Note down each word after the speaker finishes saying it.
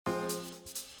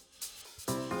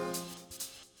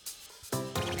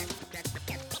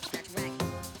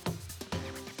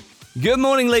Good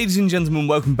morning, ladies and gentlemen.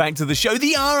 Welcome back to the show,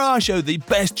 the RR Show, the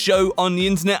best show on the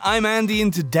internet. I'm Andy,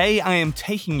 and today I am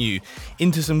taking you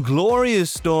into some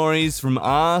glorious stories from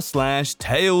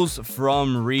r/Tales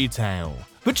from Retail.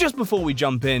 But just before we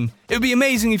jump in, it would be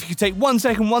amazing if you could take 1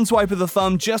 second, one swipe of the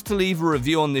thumb just to leave a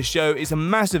review on this show. It's a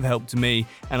massive help to me,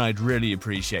 and I'd really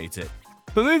appreciate it.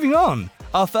 But moving on,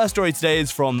 our first story today is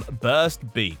from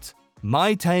Burst Beat,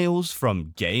 My Tales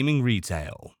from Gaming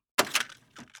Retail.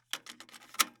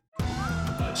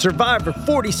 Survivor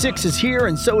 46 is here,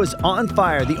 and so is On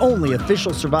Fire, the only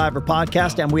official Survivor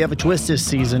podcast, and we have a twist this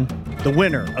season. The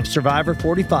winner of Survivor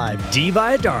 45, Dee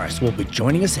Valladares, will be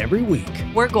joining us every week.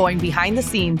 We're going behind the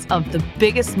scenes of the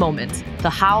biggest moments, the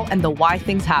how and the why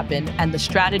things happen, and the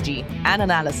strategy and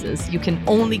analysis you can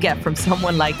only get from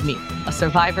someone like me, a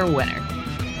Survivor winner.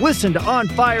 Listen to On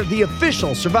Fire, the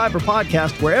official Survivor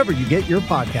podcast, wherever you get your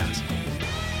podcasts.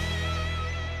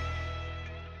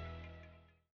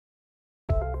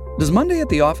 Does Monday at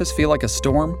the office feel like a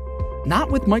storm? Not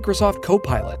with Microsoft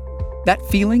Copilot. That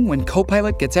feeling when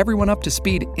Copilot gets everyone up to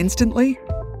speed instantly?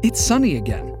 It's sunny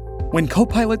again. When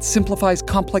Copilot simplifies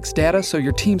complex data so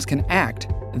your teams can act,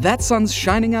 that sun's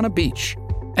shining on a beach.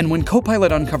 And when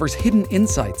Copilot uncovers hidden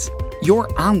insights, you're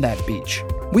on that beach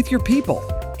with your people,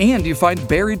 and you find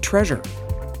buried treasure.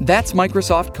 That's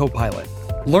Microsoft Copilot.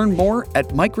 Learn more at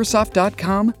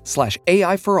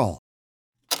Microsoft.com/AI for all.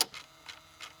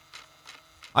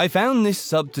 I found this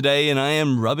sub today and I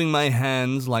am rubbing my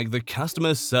hands like the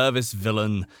customer service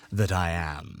villain that I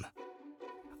am.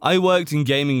 I worked in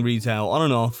gaming retail on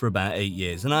and off for about 8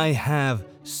 years, and I have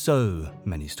so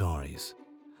many stories.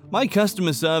 My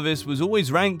customer service was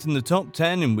always ranked in the top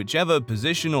 10 in whichever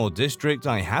position or district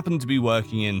I happened to be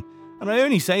working in, and I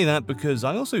only say that because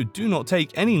I also do not take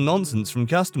any nonsense from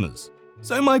customers.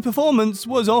 So my performance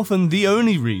was often the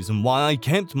only reason why I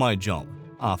kept my job,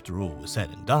 after all was said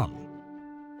and done.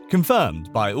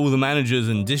 Confirmed by all the managers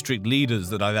and district leaders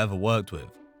that I've ever worked with.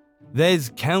 There's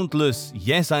countless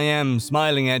 "yes I am"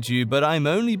 smiling at you, but I'm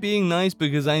only being nice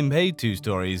because I'm paid to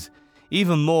stories.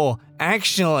 Even more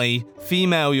 "actually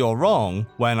female you're wrong"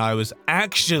 when I was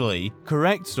actually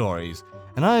correct stories.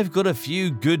 And I've got a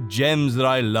few good gems that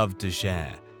I love to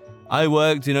share. I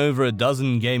worked in over a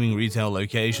dozen gaming retail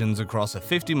locations across a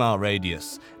 50-mile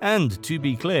radius, and to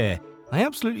be clear, I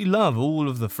absolutely love all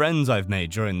of the friends I've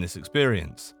made during this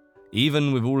experience.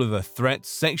 Even with all of the threats,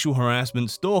 sexual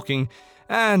harassment, stalking,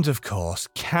 and of course,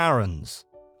 Karens.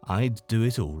 I'd do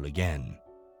it all again.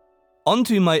 On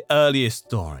to my earliest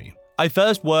story. I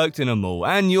first worked in a mall,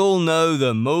 and you'll know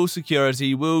that mall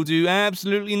security will do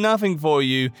absolutely nothing for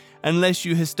you unless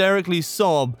you hysterically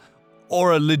sob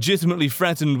or are legitimately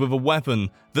threatened with a weapon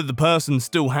that the person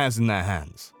still has in their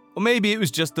hands. Or maybe it was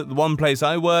just that the one place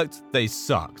I worked, they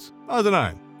sucked. I don't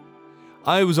know.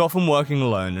 I was often working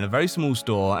alone in a very small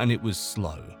store, and it was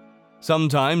slow.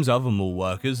 Sometimes other mall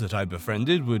workers that I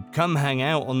befriended would come hang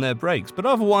out on their breaks, but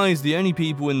otherwise the only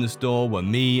people in the store were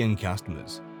me and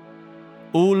customers.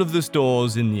 All of the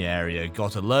stores in the area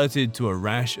got alerted to a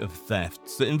rash of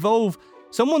thefts that involve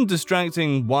someone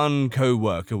distracting one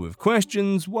co-worker with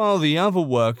questions while the other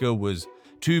worker was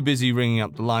too busy ringing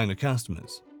up the line of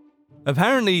customers.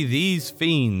 Apparently, these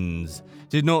fiends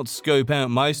did not scope out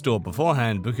my store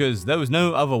beforehand because there was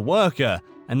no other worker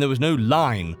and there was no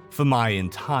line for my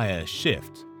entire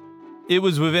shift. It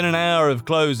was within an hour of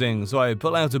closing, so I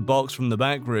pulled out a box from the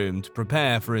back room to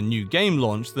prepare for a new game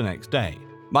launch the next day.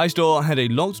 My store had a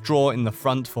locked drawer in the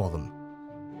front for them.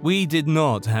 We did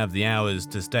not have the hours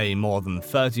to stay more than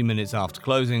 30 minutes after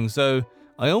closing, so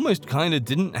I almost kinda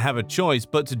didn't have a choice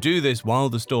but to do this while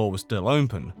the store was still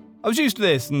open. I was used to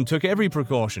this and took every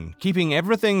precaution, keeping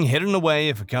everything hidden away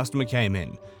if a customer came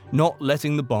in, not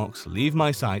letting the box leave my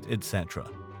sight, etc.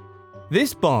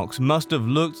 This box must have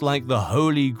looked like the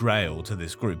holy grail to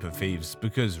this group of thieves,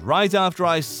 because right after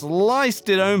I sliced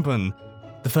it open,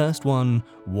 the first one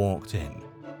walked in.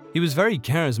 He was very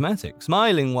charismatic,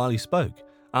 smiling while he spoke,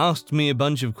 asked me a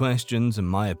bunch of questions and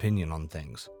my opinion on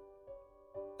things.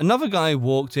 Another guy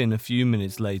walked in a few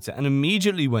minutes later and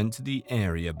immediately went to the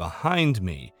area behind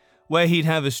me, where he'd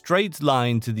have a straight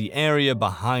line to the area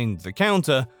behind the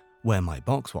counter where my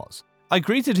box was. I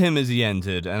greeted him as he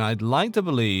entered, and I'd like to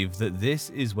believe that this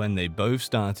is when they both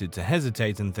started to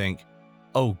hesitate and think,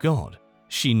 "Oh God,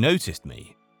 she noticed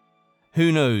me."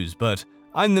 Who knows, but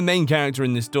I'm the main character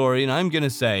in this story, and I'm gonna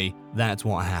say that's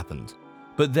what happened.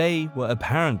 But they were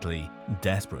apparently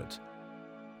desperate.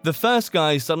 The first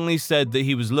guy suddenly said that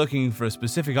he was looking for a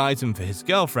specific item for his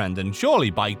girlfriend, and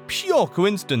surely by pure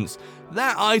coincidence,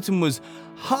 that item was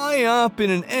high up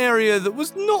in an area that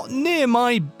was not near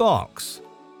my box.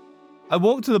 I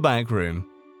walked to the back room,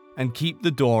 and keep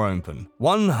the door open,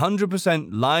 100%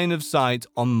 line of sight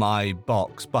on my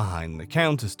box behind the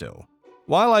counter still.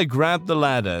 While I grab the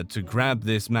ladder to grab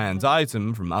this man's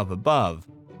item from up above,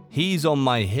 he's on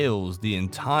my heels the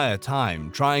entire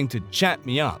time trying to chat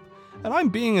me up, and I'm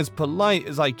being as polite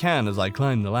as I can as I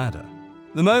climb the ladder.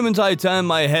 The moment I turn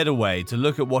my head away to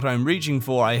look at what I'm reaching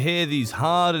for, I hear these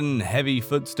hard and heavy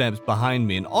footsteps behind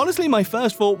me, and honestly my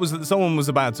first thought was that someone was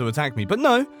about to attack me, but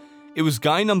no, it was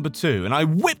guy number 2, and I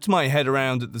whipped my head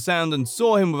around at the sound and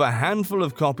saw him with a handful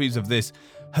of copies of this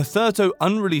hitherto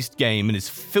unreleased game in his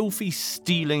filthy,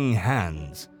 stealing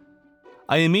hands.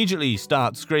 I immediately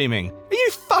start screaming, "Are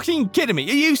you fucking kidding me?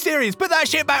 Are you serious? Put that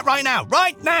shit back right now!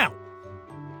 Right now!"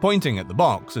 Pointing at the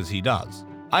box as he does.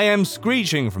 I am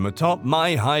screeching from atop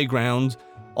my high ground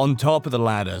on top of the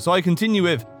ladder, so I continue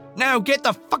with, "Now get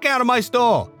the fuck out of my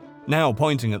store!" Now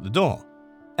pointing at the door.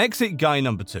 Exit guy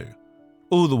number 2.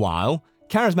 All the while,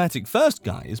 charismatic first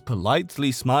guy is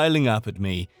politely smiling up at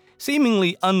me,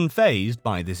 seemingly unfazed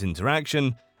by this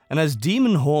interaction, and as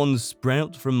demon horns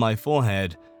sprout from my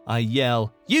forehead, I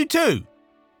yell, "You too!"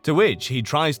 To which he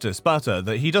tries to sputter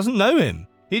that he doesn't know him.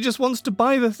 He just wants to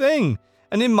buy the thing.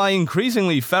 And in my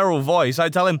increasingly feral voice, I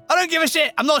tell him, "I don't give a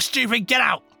shit! I'm not stupid! Get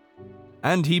out!"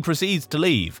 And he proceeds to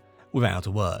leave without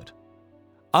a word.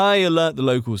 I alert the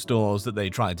local stores that they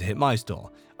tried to hit my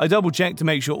store. I double-check to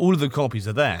make sure all of the copies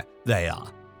are there. They are.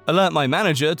 Alert my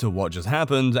manager to what just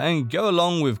happened and go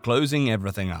along with closing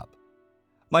everything up.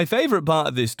 My favorite part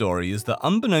of this story is that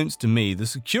unbeknownst to me, the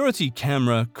security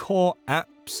camera caught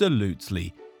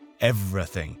absolutely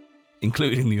everything,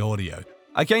 including the audio.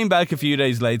 I came back a few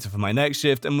days later for my next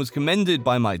shift and was commended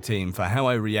by my team for how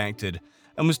I reacted,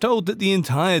 and was told that the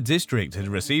entire district had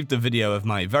received a video of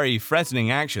my very threatening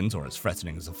actions, or as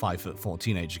threatening as a 5'4"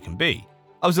 teenager can be.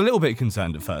 I was a little bit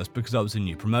concerned at first because I was a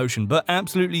new promotion, but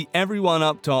absolutely everyone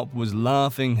up top was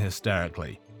laughing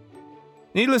hysterically.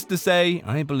 Needless to say,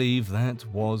 I believe that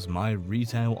was my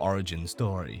retail origin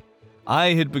story.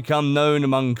 I had become known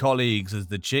among colleagues as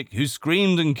the chick who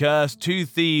screamed and cursed 2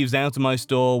 thieves out of my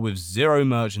store with 0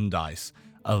 merchandise,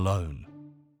 alone.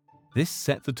 This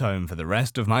set the tone for the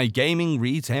rest of my gaming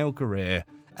retail career,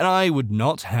 and I would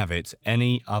not have it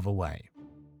any other way.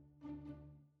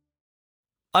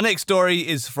 Our next story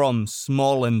is from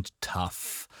Small and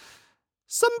Tough.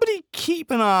 Somebody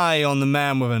keep an eye on the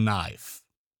man with a knife.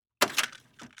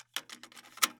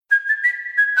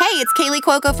 Hey, it's Kaylee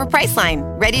Cuoco for Priceline.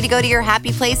 Ready to go to your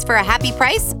happy place for a happy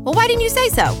price? Well, why didn't you say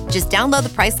so? Just download the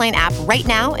Priceline app right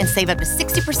now and save up to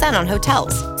 60% on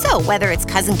hotels. So whether it's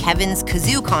Cousin Kevin's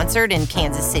Kazoo Concert in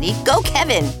Kansas City, go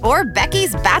Kevin, or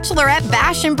Becky's Bachelorette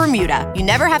Bash in Bermuda, you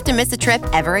never have to miss a trip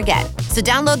ever again. So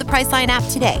download the Priceline app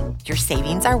today. Your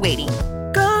savings are waiting.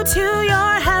 Go to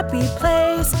your happy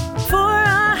place for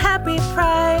a happy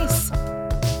price.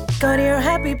 Go to your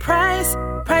happy price,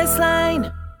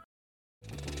 Priceline.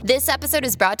 This episode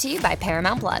is brought to you by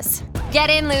Paramount Plus.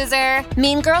 Get in, loser!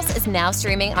 Mean Girls is now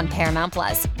streaming on Paramount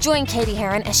Plus. Join Katie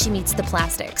Heron as she meets the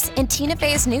plastics in Tina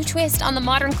Fey's new twist on the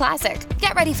modern classic.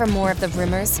 Get ready for more of the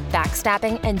rumors,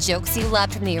 backstabbing, and jokes you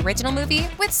loved from the original movie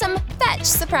with some fetch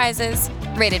surprises.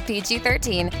 Rated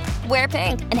PG-13. Wear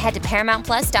pink and head to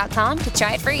ParamountPlus.com to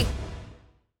try it free.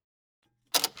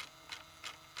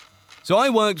 So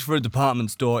I worked for a department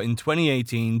store in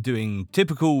 2018 doing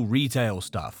typical retail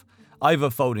stuff.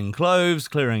 Either folding clothes,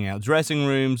 clearing out dressing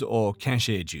rooms, or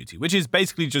cashier duty, which is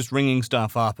basically just ringing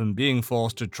stuff up and being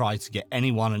forced to try to get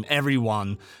anyone and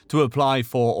everyone to apply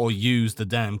for or use the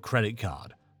damn credit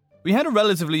card. We had a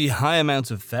relatively high amount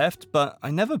of theft, but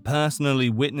I never personally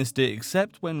witnessed it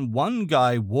except when one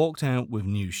guy walked out with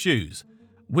new shoes,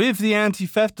 with the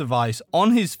anti-theft device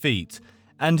on his feet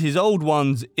and his old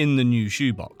ones in the new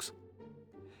shoebox.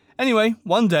 Anyway,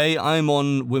 one day I'm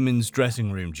on women's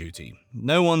dressing room duty.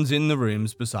 No one's in the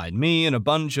rooms beside me and a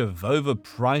bunch of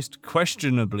overpriced,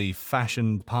 questionably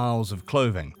fashioned piles of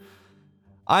clothing.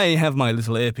 I have my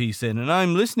little earpiece in and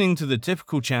I'm listening to the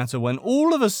typical chatter when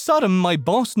all of a sudden my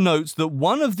boss notes that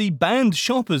one of the banned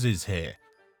shoppers is here.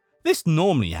 This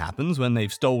normally happens when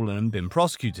they've stolen and been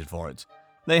prosecuted for it.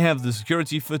 They have the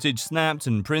security footage snapped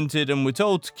and printed and we're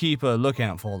told to keep a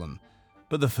lookout for them.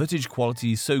 But the footage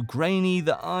quality is so grainy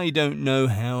that I don't know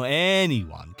how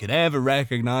anyone could ever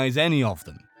recognize any of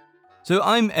them. So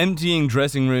I'm emptying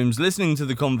dressing rooms listening to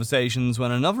the conversations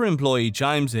when another employee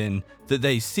chimes in that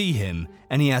they see him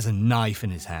and he has a knife in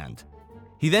his hand.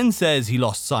 He then says he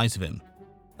lost sight of him.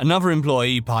 Another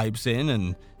employee pipes in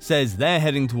and says they're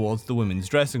heading towards the women's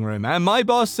dressing room, and my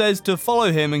boss says to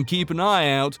follow him and keep an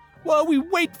eye out while we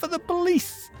wait for the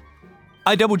police.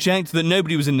 I double-checked that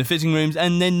nobody was in the fitting rooms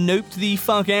and then noped the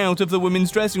fuck out of the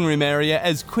women's dressing room area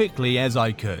as quickly as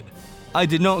I could. I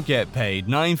did not get paid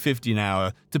 $9.50 an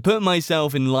hour to put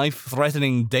myself in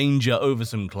life-threatening danger over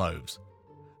some clothes.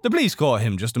 The police caught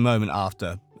him just a moment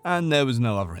after, and there was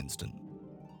no other incident.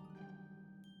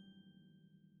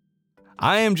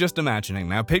 I am just imagining,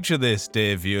 now picture this,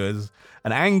 dear viewers,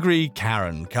 an angry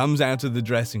Karen comes out of the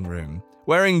dressing room,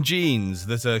 wearing jeans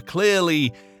that are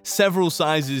clearly several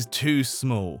sizes too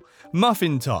small,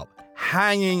 muffin top,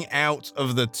 hanging out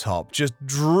of the top, just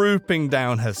drooping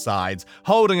down her sides,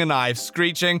 holding a knife,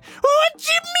 screeching, "What do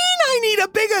you mean I need a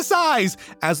bigger size?"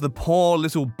 as the poor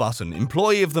little button,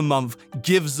 employee of the month,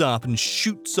 gives up and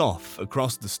shoots off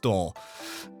across the store.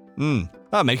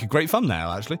 That'd make a great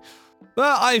thumbnail, actually.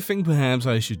 But I think perhaps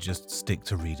I should just stick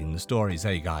to reading the stories,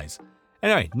 hey guys.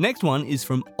 Anyway, next one is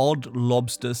from Odd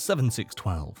Lobster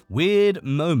 7612. Weird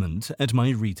moment at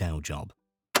my retail job.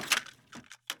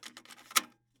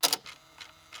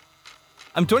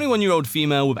 I'm a 21-year-old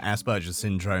female with Asperger's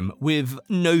syndrome, with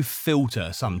no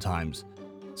filter sometimes.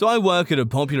 So I work at a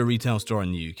popular retail store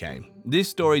in the UK. This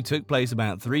story took place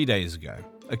about 3 days ago.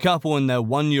 A couple and their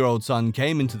 1-year-old son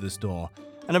came into the store,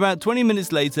 and about 20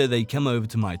 minutes later they come over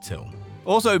to my till.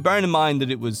 Also, bearing in mind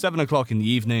that it was 7 o'clock in the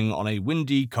evening on a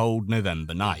windy, cold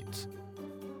November night.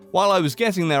 While I was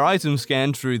getting their items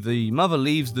scanned through, the mother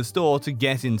leaves the store to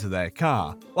get into their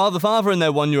car, while the father and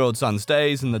their 1-year-old son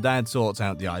stays and the dad sorts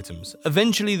out the items.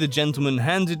 Eventually, the gentleman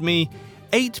handed me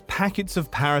 8 packets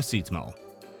of paracetamol.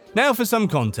 Now, for some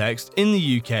context, in the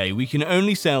UK, we can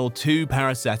only sell 2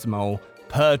 paracetamol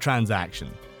per transaction.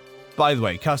 By the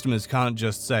way, customers can't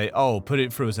just say, "Oh, put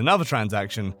it through as another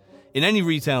transaction." In any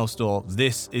retail store,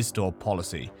 this is store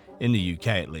policy, in the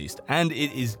UK at least, and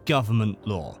it is government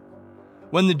law.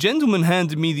 When the gentleman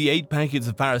handed me the 8 packets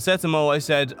of paracetamol, I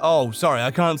said, "Oh, sorry,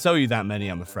 I can't sell you that many,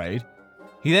 I'm afraid."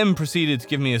 He then proceeded to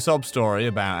give me a sob story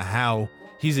about how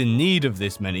he's in need of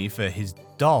this many for his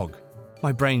dog.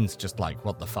 My brain's just like,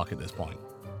 what the fuck at this point?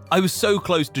 I was so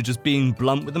close to just being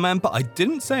blunt with the man, but I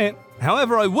didn't say it.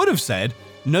 However, I would have said,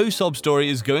 no sob story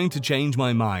is going to change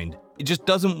my mind. It just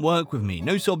doesn't work with me.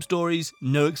 No sob stories,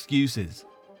 no excuses.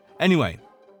 Anyway,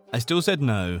 I still said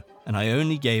no, and I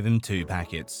only gave him 2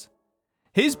 packets.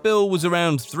 His bill was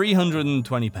around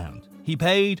 £320. He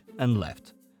paid and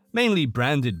left. Mainly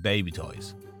branded baby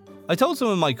toys. I told some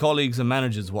of my colleagues and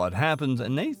managers what had happened,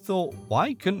 and they thought,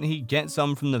 why couldn't he get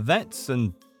some from the vets,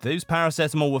 and those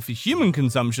paracetamol were for human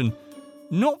consumption,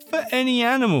 not for any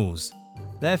animals.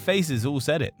 Their faces all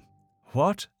said it.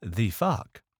 What the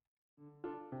fuck?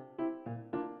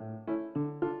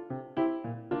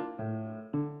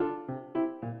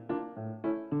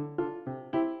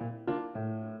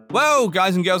 Well,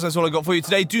 guys and girls, that's all I got for you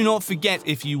today. Do not forget,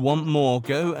 if you want more,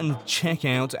 go and check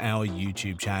out our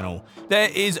YouTube channel. There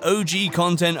is OG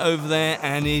content over there,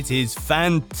 and it is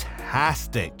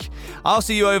fantastic. I'll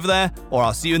see you over there, or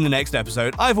I'll see you in the next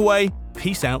episode. Either way,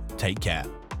 peace out, take care.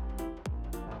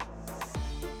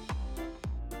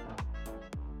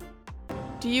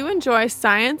 Do you enjoy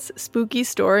science, spooky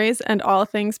stories, and all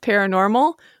things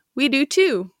paranormal? We do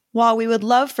too. While we would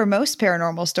love for most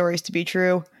paranormal stories to be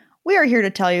true, we are here to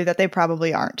tell you that they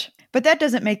probably aren't. But that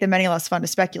doesn't make them any less fun to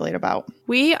speculate about.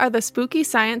 We are the Spooky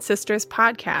Science Sisters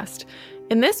podcast.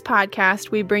 In this podcast,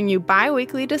 we bring you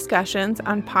bi-weekly discussions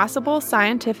on possible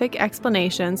scientific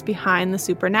explanations behind the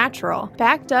supernatural.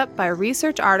 Backed up by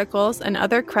research articles and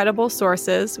other credible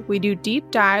sources, we do deep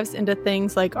dives into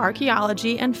things like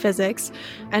archaeology and physics,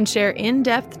 and share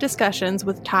in-depth discussions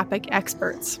with topic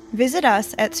experts. Visit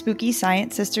us at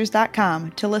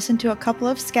SpookyScienceSisters.com to listen to a couple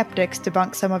of skeptics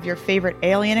debunk some of your favorite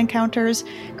alien encounters,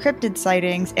 cryptid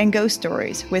sightings, and ghost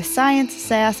stories with science,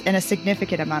 sass, and a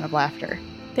significant amount of laughter.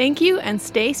 Thank you, and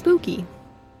stay spooky.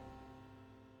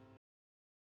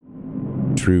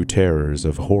 True terrors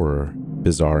of horror,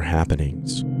 bizarre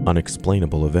happenings,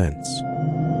 unexplainable events.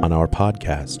 On our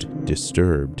podcast,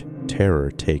 Disturbed,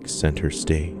 terror takes center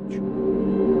stage.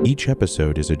 Each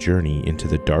episode is a journey into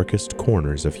the darkest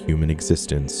corners of human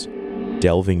existence,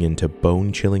 delving into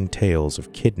bone-chilling tales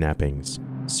of kidnappings,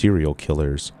 serial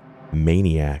killers,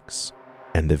 maniacs,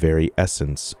 and the very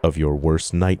essence of your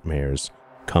worst nightmares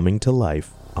coming to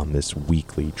life on this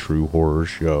weekly true horror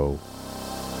show.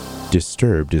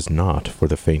 Disturbed is not for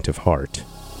the faint of heart.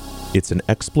 It's an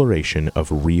exploration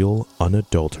of real,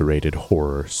 unadulterated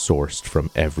horror sourced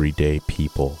from everyday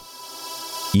people.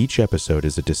 Each episode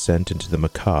is a descent into the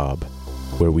macabre,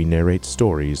 where we narrate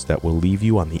stories that will leave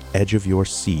you on the edge of your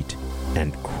seat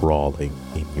and crawling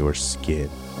in your skin.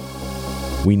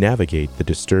 We navigate the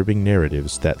disturbing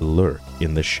narratives that lurk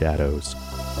in the shadows,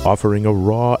 offering a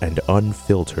raw and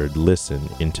unfiltered listen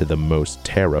into the most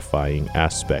terrifying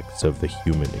aspects of the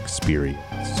human experience.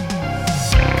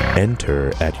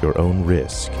 Enter at your own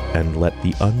risk and let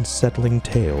the unsettling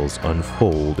tales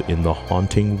unfold in the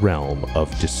haunting realm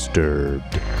of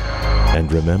Disturbed.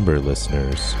 And remember,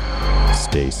 listeners,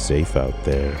 stay safe out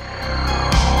there.